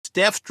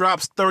Steph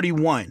drops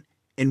 31,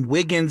 and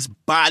Wiggins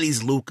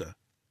bodies Luka.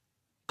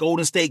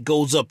 Golden State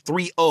goes up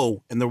 3-0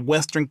 in the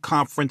Western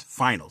Conference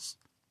Finals.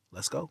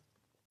 Let's go.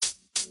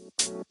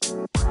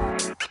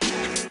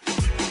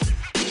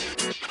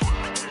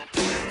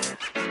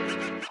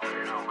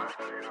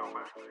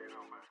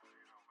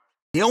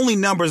 The only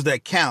numbers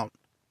that count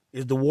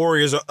is the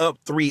Warriors are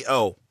up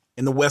 3-0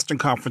 in the Western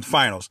Conference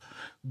Finals.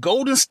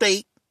 Golden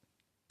State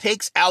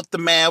takes out the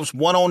Mavs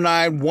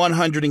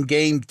 109-100 in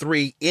Game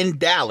 3 in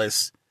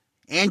Dallas.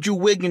 Andrew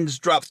Wiggins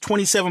drops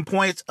 27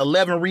 points,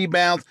 11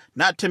 rebounds,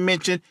 not to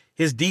mention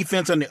his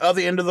defense on the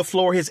other end of the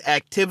floor, his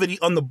activity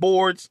on the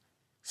boards.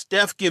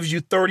 Steph gives you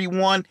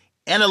 31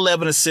 and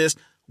 11 assists.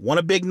 Want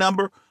a big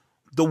number?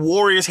 The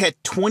Warriors had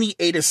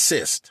 28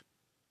 assists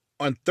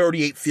on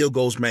 38 field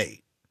goals made.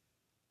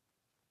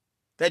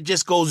 That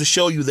just goes to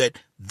show you that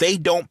they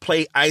don't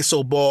play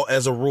iso ball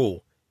as a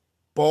rule.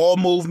 Ball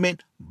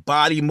movement,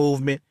 body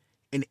movement,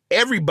 and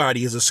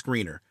everybody is a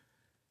screener.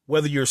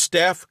 Whether you're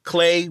Steph,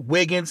 Clay,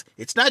 Wiggins,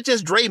 it's not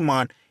just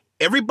Draymond.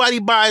 Everybody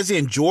buys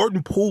in.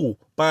 Jordan Poole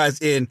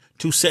buys in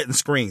to setting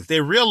screens.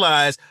 They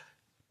realize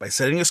by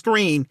setting a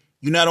screen,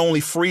 you not only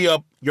free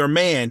up your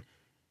man,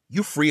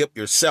 you free up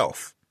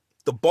yourself.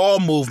 The ball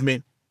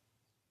movement,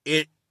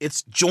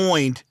 it's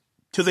joined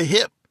to the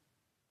hip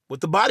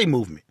with the body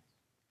movement.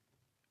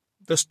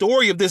 The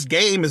story of this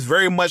game is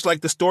very much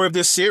like the story of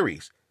this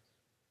series.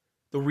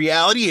 The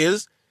reality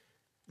is,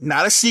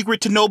 not a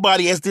secret to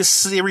nobody as this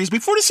series,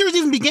 before the series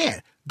even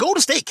began, Golden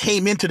State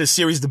came into the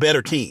series the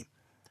better team.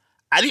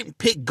 I didn't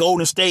pick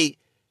Golden State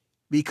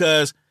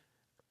because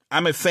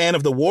I'm a fan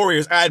of the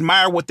Warriors. I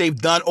admire what they've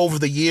done over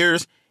the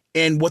years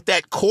and what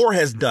that core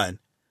has done.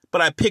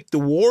 But I picked the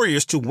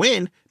Warriors to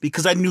win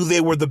because I knew they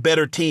were the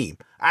better team.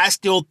 I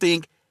still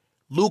think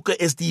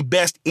Luka is the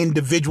best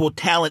individual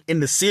talent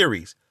in the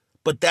series,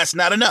 but that's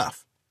not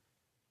enough.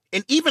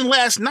 And even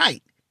last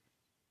night,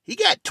 he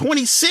got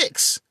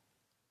 26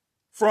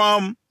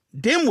 from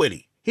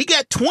Dinwiddie. He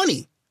got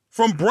 20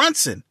 from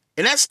Brunson.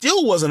 And that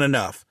still wasn't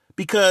enough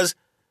because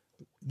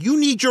you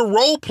need your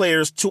role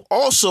players to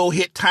also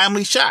hit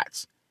timely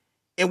shots.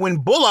 And when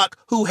Bullock,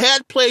 who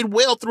had played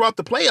well throughout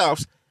the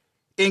playoffs,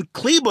 and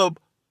Kleber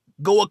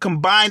go a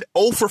combined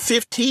 0 for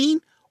 15,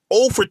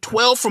 0 for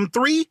 12 from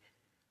 3,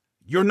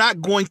 you're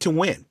not going to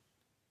win.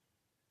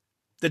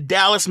 The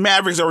Dallas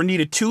Mavericks are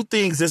needed two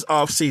things this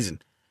offseason.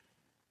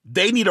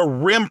 They need a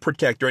rim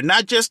protector, and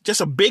not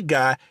just a big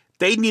guy.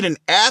 They need an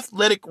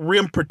athletic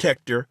rim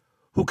protector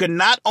who can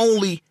not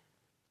only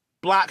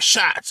block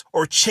shots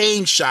or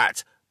change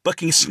shots, but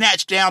can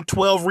snatch down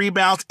 12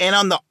 rebounds and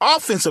on the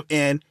offensive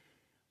end,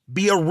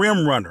 be a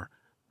rim runner.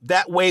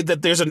 That way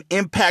that there's an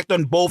impact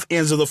on both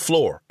ends of the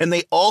floor. And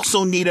they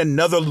also need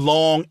another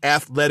long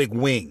athletic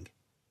wing.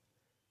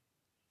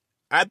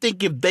 I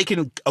think if they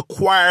can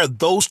acquire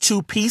those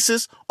two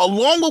pieces,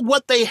 along with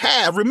what they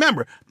have,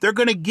 remember, they're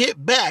going to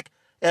get back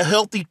a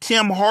healthy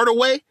Tim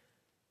Hardaway.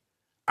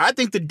 I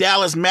think the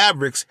Dallas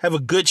Mavericks have a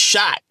good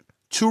shot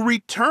to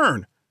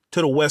return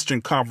to the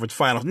Western Conference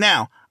Finals.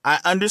 Now, I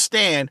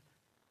understand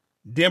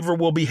Denver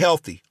will be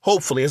healthy.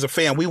 Hopefully, as a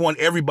fan, we want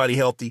everybody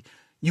healthy.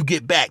 You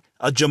get back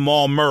a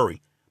Jamal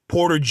Murray,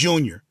 Porter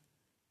Jr.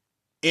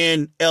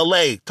 In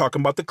L.A.,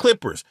 talking about the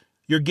Clippers.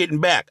 You're getting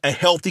back a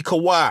healthy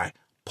Kawhi,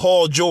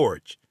 Paul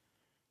George.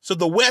 So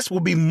the West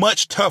will be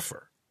much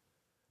tougher.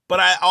 But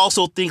I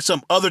also think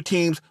some other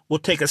teams will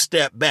take a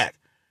step back.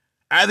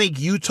 I think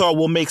Utah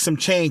will make some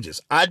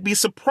changes. I'd be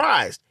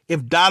surprised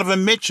if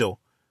Donovan Mitchell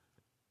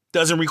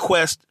doesn't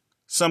request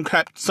some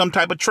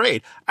type of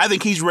trade. I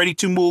think he's ready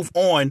to move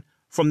on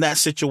from that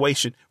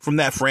situation, from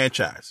that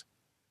franchise.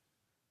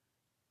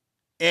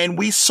 And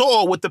we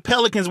saw what the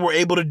Pelicans were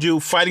able to do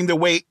fighting their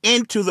way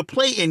into the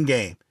play-in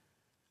game.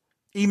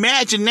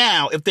 Imagine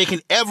now if they can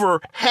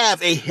ever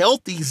have a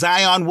healthy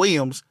Zion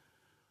Williams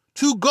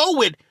to go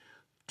with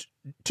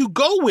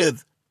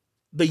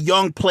the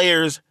young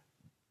players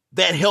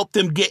that helped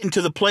them get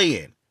into the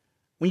play-in.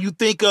 When you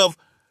think of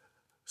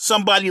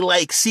somebody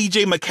like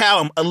C.J.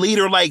 McCollum, a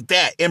leader like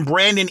that, and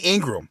Brandon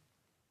Ingram.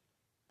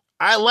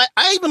 I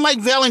even like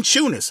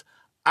Valanciunas.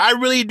 I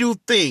really do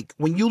think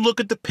when you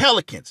look at the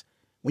Pelicans,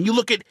 when you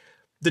look at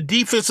the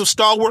defensive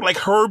stalwart like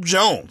Herb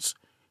Jones,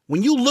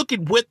 when you look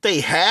at what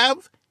they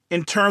have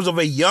in terms of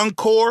a young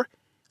core,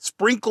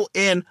 sprinkle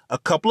in a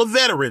couple of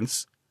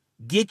veterans,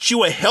 get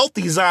you a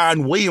healthy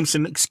Zion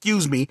Williamson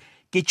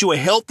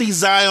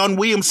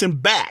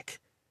back.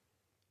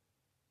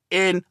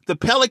 And the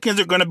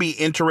Pelicans are going to be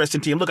an interesting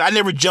team. Look, I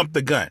never jumped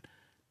the gun.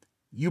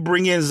 You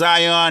bring in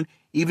Zion,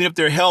 even if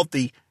they're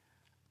healthy,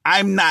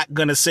 I'm not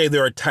going to say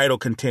they're a title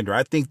contender.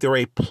 I think they're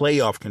a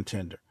playoff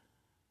contender.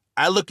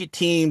 I look at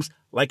teams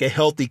like a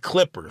healthy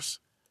Clippers.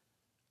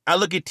 I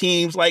look at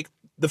teams like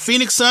the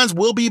Phoenix Suns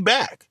will be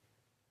back.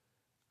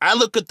 I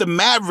look at the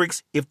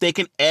Mavericks if they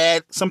can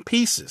add some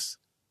pieces.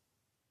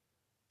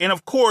 And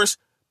of course,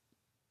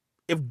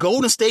 if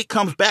Golden State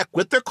comes back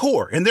with their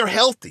core and they're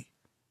healthy,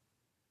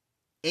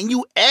 and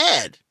you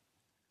add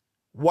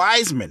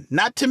Wiseman,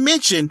 not to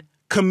mention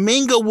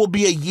Kuminga will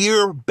be a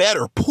year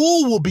better.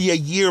 Poole will be a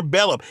year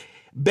better.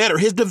 better.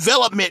 His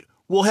development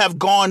will have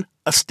gone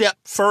a step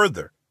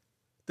further.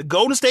 The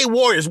Golden State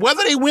Warriors,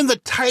 whether they win the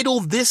title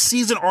this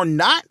season or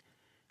not,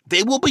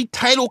 they will be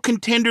title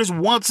contenders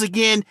once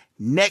again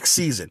next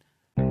season.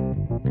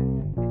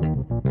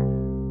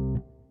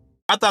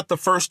 I thought the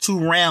first 2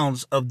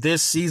 rounds of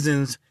this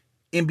season's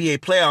NBA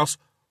playoffs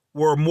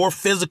were more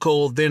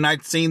physical than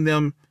I'd seen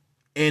them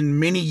in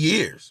many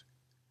years.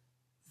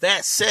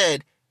 That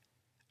said,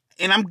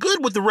 and I'm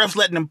good with the refs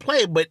letting them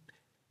play, but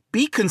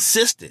be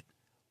consistent.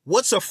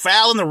 What's a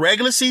foul in the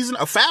regular season?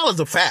 A foul is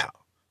a foul.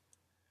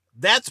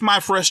 That's my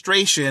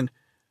frustration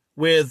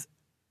with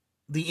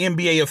the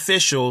NBA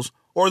officials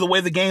or the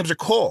way the games are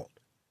called.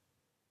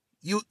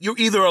 You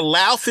either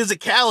allow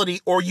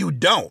physicality or you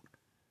don't.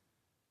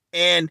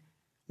 And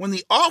when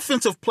the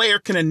offensive player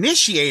can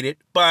initiate it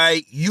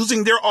by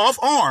using their off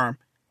arm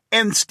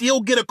and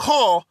still get a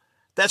call,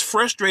 that's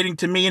frustrating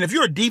to me. And if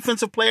you're a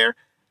defensive player,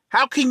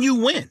 how can you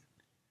win?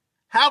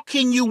 How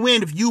can you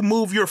win if you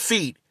move your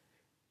feet?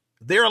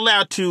 They're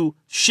allowed to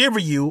shiver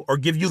you or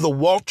give you the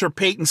Walter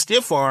Payton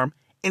stiff arm,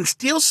 and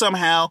still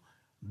somehow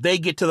they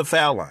get to the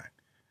foul line.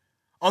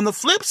 On the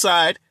flip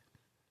side,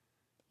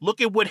 look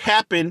at what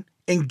happened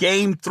in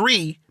Game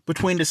 3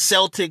 between the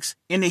Celtics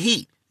and the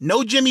Heat.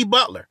 No Jimmy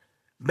Butler.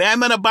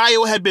 Bam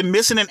Adebayo had been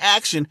missing in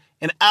action,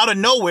 and out of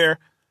nowhere,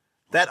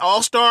 that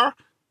all-star,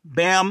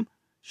 Bam,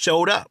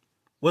 showed up.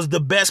 Was the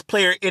best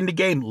player in the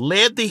game,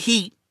 led the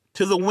Heat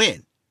to the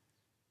win.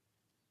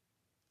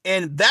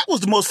 And that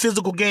was the most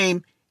physical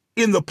game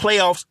in the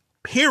playoffs,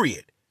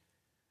 period.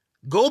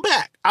 Go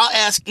back. I'll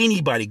ask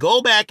anybody.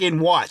 Go back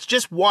and watch.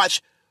 Just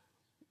watch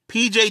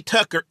PJ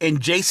Tucker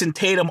and Jason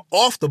Tatum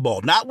off the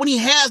ball. Not when he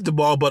has the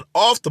ball, but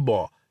off the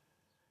ball.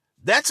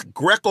 That's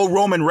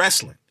Greco-Roman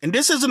wrestling. And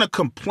this isn't a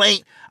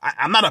complaint.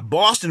 I'm not a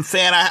Boston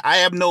fan. I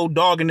have no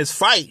dog in this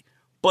fight.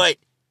 But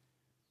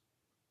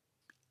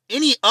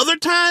any other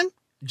time,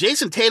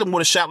 Jason Tatum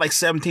would have shot like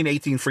 17,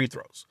 18 free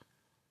throws.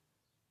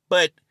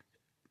 But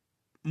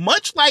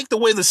much like the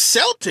way the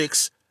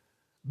Celtics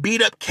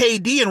beat up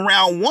KD in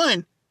round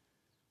 1,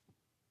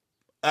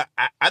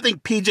 I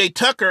think PJ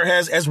Tucker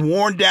has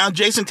worn down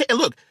Jason Tatum.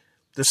 Look,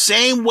 the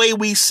same way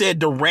we said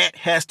Durant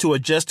has to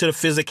adjust to the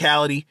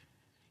physicality,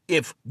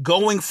 if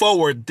going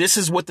forward, this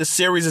is what the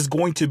series is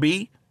going to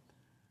be,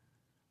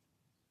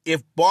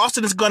 if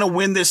Boston is going to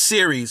win this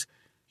series,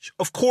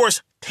 of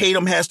course,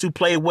 Tatum has to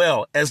play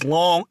well as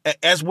well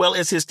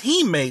as his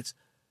teammates,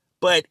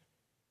 but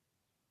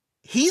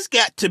he's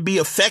got to be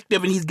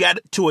effective and he's got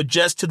to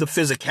adjust to the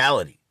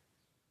physicality.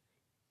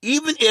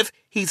 Even if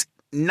he's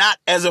not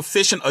as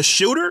efficient a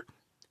shooter,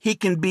 he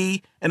can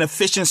be an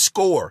efficient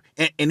scorer.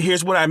 And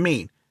here's what I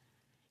mean.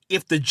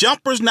 If the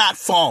jumper's not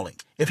falling,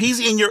 if he's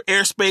in your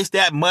airspace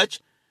that much,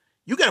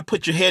 you got to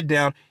put your head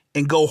down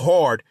and go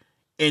hard.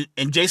 And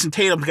Jason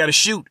Tatum's got to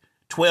shoot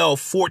 12,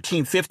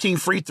 14, 15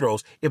 free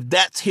throws if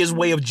that's his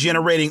way of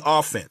generating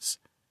offense.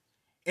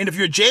 And if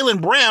you're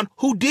Jaylen Brown,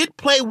 who did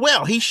play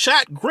well, he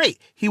shot great.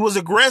 He was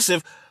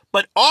aggressive,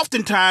 but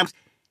oftentimes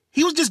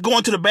he was just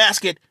going to the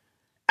basket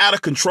out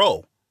of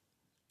control.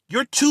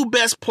 Your 2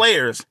 best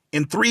players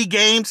in 3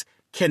 games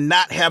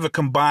cannot have a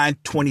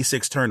combined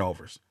 26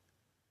 turnovers.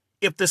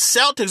 If the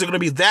Celtics are going to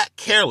be that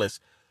careless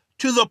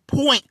to the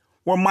point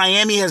where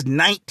Miami has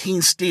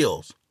 19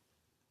 steals,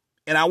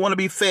 and I want to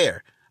be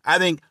fair, I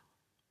think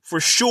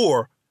for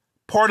sure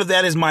part of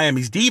that is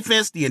Miami's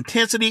defense, the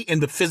intensity,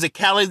 and the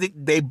physicality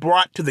that they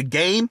brought to the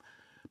game.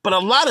 But a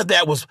lot of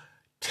that was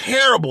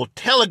terrible,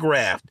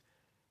 telegraphed,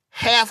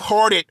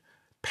 half-hearted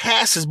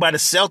passes by the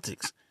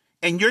Celtics.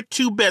 And your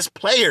 2 best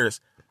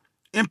players,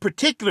 in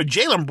particular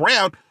Jaylen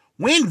Brown,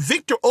 when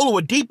Victor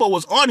Oladipo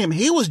was on him,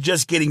 he was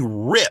just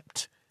getting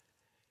ripped.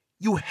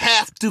 You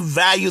have to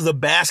value the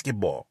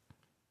basketball.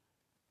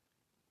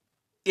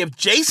 If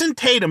Jason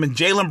Tatum and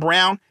Jaylen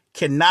Brown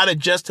cannot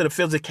adjust to the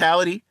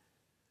physicality,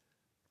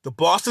 the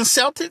Boston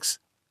Celtics,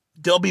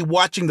 they'll be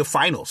watching the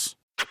finals.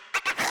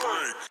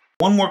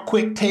 One more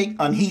quick take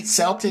on Heat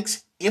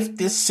Celtics. If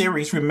this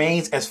series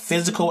remains as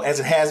physical as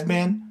it has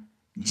been,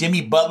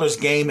 Jimmy Butler's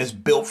game is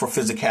built for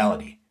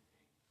physicality.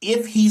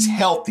 If he's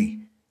healthy,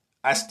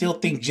 I still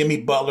think Jimmy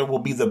Butler will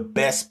be the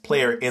best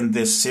player in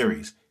this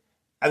series.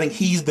 I think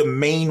he's the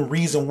main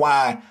reason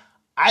why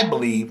I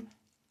believe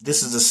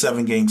this is a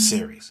 7-game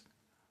series.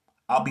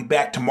 I'll be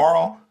back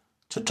tomorrow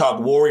to talk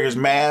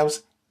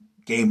Warriors-Mavs,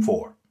 Game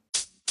 4.